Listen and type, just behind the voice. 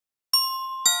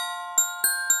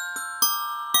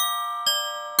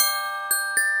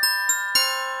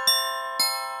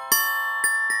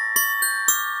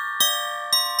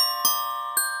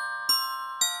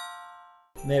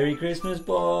Merry Christmas,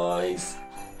 boys.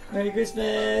 Merry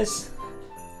Christmas.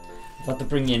 I've had to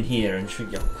bring you in here and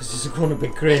shrink you up because you're going a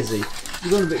bit crazy.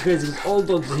 You're going a bit crazy because all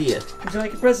dogs are here. Would you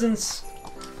like your presents?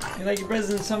 You like your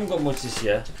presents? I haven't got much this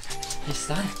year. Hey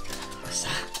Stan, what's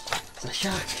that? It's a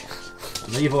shark.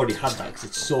 I know you've already had that because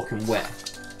it's soaking wet.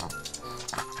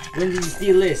 When did you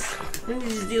steal this? When did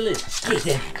you steal this? Get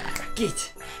in.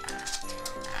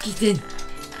 Get in.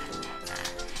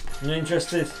 You're not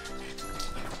interested?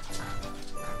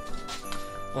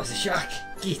 What's a shark?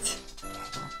 Get.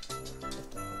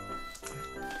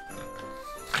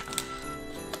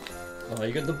 Oh,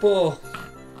 you got the bow.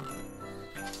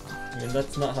 I mean,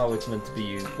 that's not how it's meant to be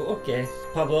used, but okay.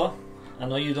 Pablo, I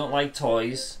know you don't like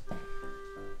toys.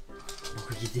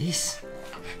 Look at this.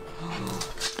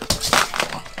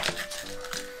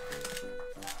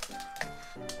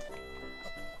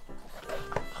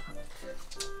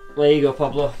 There you go,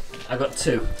 Pablo. I got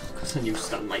two, because I knew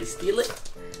Stan might steal it.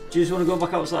 Do you just want to go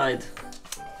back outside?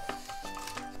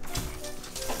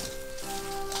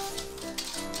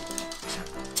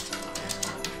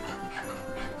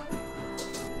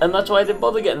 And that's why I didn't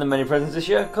bother getting them many presents this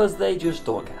year, because they just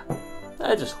don't care.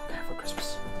 They just don't care for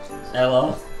Christmas.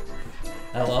 Hello.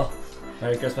 Hello.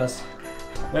 Merry Christmas.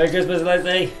 Merry Christmas,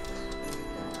 Leslie.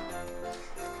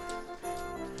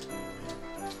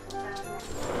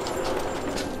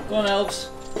 Go on, elves.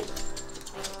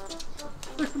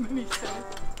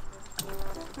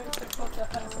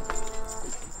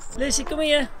 Lucy, come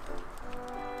here.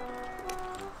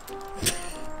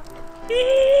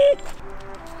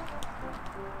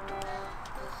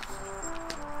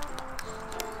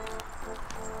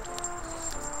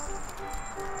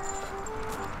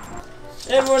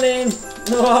 Everyone in!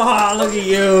 Oh, look at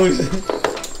you!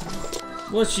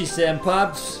 What's she saying,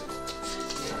 Pabs?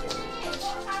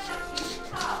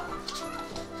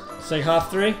 It's like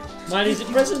 3:30. Miley, is it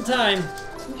present time?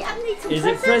 Yeah, I need some Is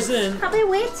it present? I've been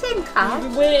waiting, Carl.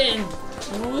 You've been waiting.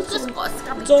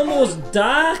 It's almost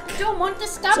dark. I don't want the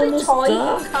scabby almost toy,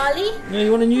 dark. Carly. No,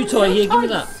 you want a new toy? Here, give me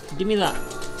toys. that. Give me that.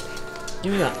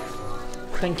 Give me that.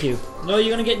 Thank you. No,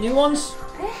 you're gonna get new ones?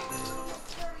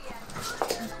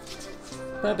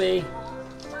 Bubby.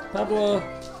 Pablo.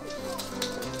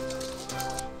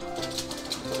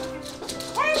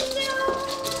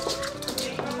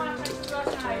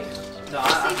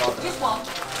 No, just one.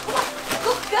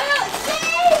 Good girl,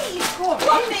 see!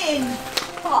 Come in.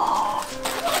 Aww.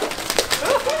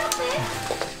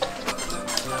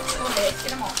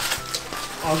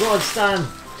 Oh, go on, Stan.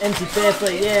 Empty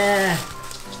paper, yeah.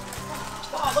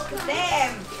 Oh, look at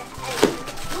them.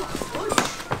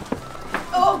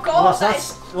 Oh, God. What's that?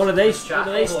 What are they, Stan? How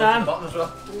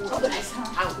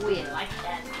weird, like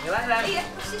that. You like that? Here,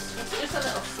 it's just a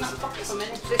little snap pocket for a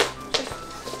minute.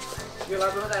 You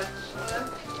like one of them?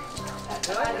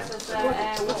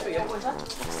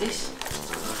 What's this?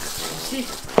 What's this?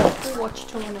 Watch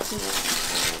Tony.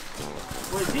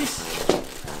 What is this?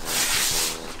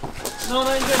 No,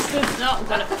 not interested. No,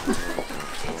 got it.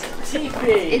 It's a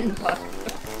teepee. In the book.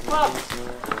 What?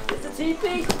 It's a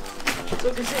teepee. So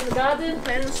we can sit in the garden.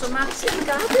 Playing some maths in the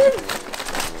garden.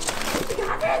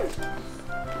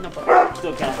 No, but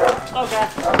still care. Okay.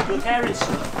 You'll care it.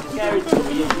 You'll care it for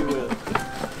me if you will.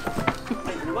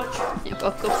 Thank you very much. You're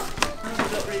welcome. We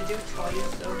don't really do toys,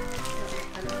 so.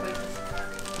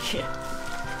 Yeah.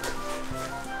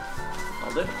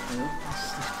 I'll do.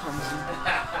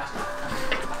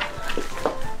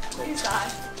 Who's that?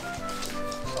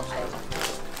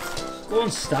 Go on,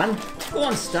 Stan. Go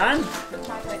on, Stan.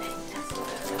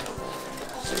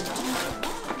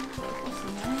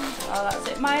 Oh, that's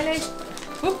it, Miley.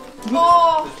 Whoop.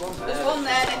 Oh, there's one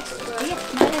there next to her. Here,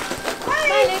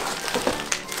 Miley.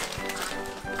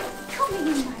 Come in,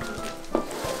 Miley.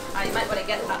 Ah, you might want to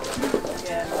get that.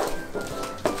 Yeah.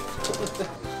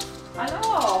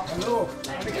 Hello. Hello.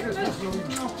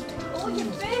 Oh, your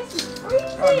face is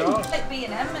freezing. I know. Like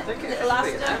B&M, little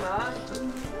Last Aston.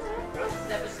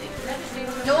 Never seen them.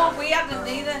 No, we haven't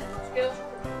either. School.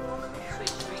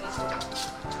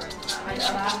 I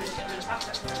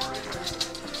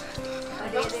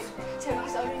don't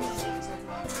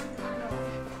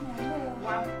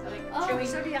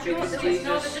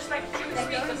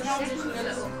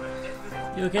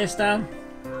You okay, Stan?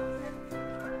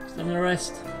 Stan on a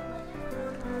rest.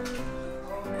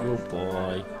 Good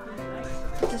boy.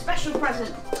 It's a special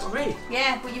present. For me?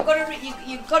 Yeah, but you've got to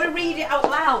you've got to read it out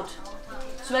loud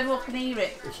so everyone can hear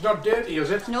it. It's not dirty,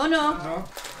 is it? No, no. No.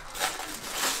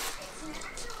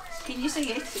 Can you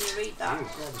see it? Can you read that? Oh,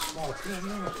 God, a small pen,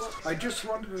 isn't it? I just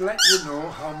wanted to let you know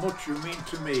how much you mean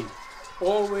to me.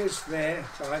 Always there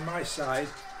by my side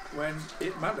when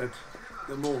it mattered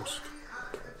the most.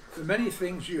 the many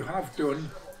things you have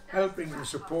done, helping and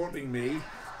supporting me,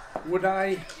 would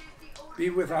I be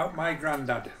without my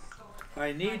granddad?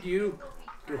 I need you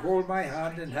to hold my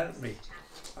hand and help me,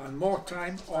 and more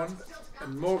time on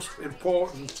and most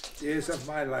important days of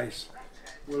my life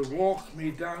will walk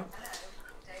me down.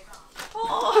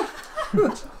 Oh.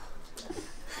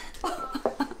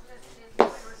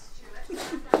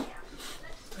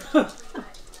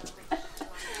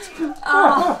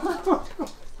 Oh.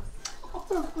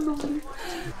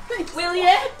 Will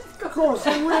you? Of course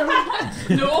I will.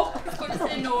 No, I'm going to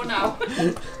say no now.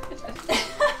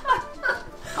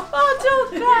 Oh, don't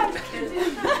cry.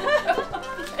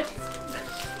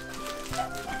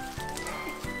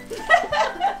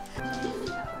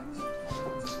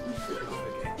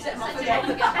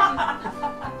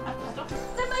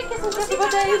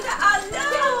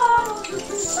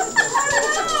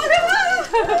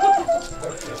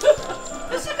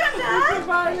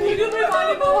 You can remind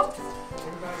him off.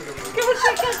 Come on,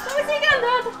 shake us. Come on, shake us,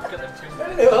 Dad.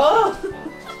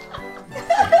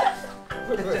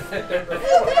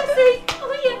 Lucy,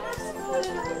 oh yes.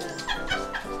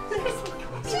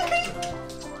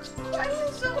 Why are you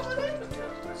so funny?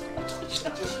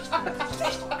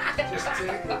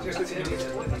 Just take it.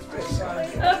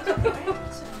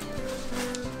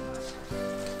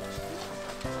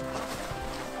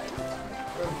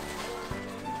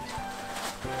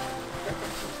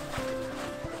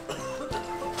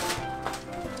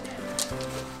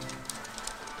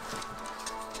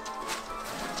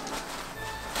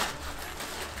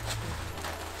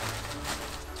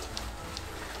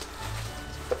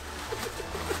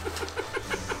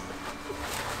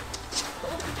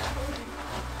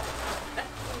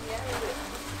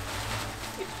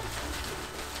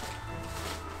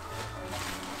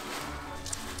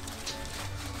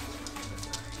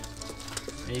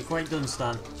 Are you quite done,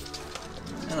 Stan?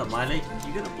 Hello, Miley.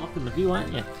 You're good at blocking the view,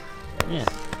 aren't you? Yeah.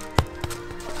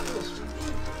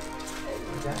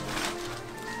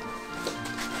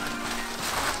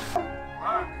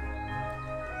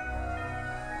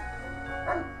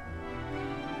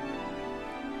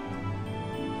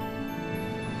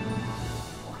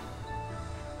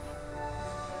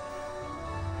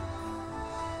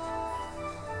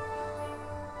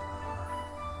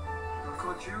 Look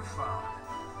what you found.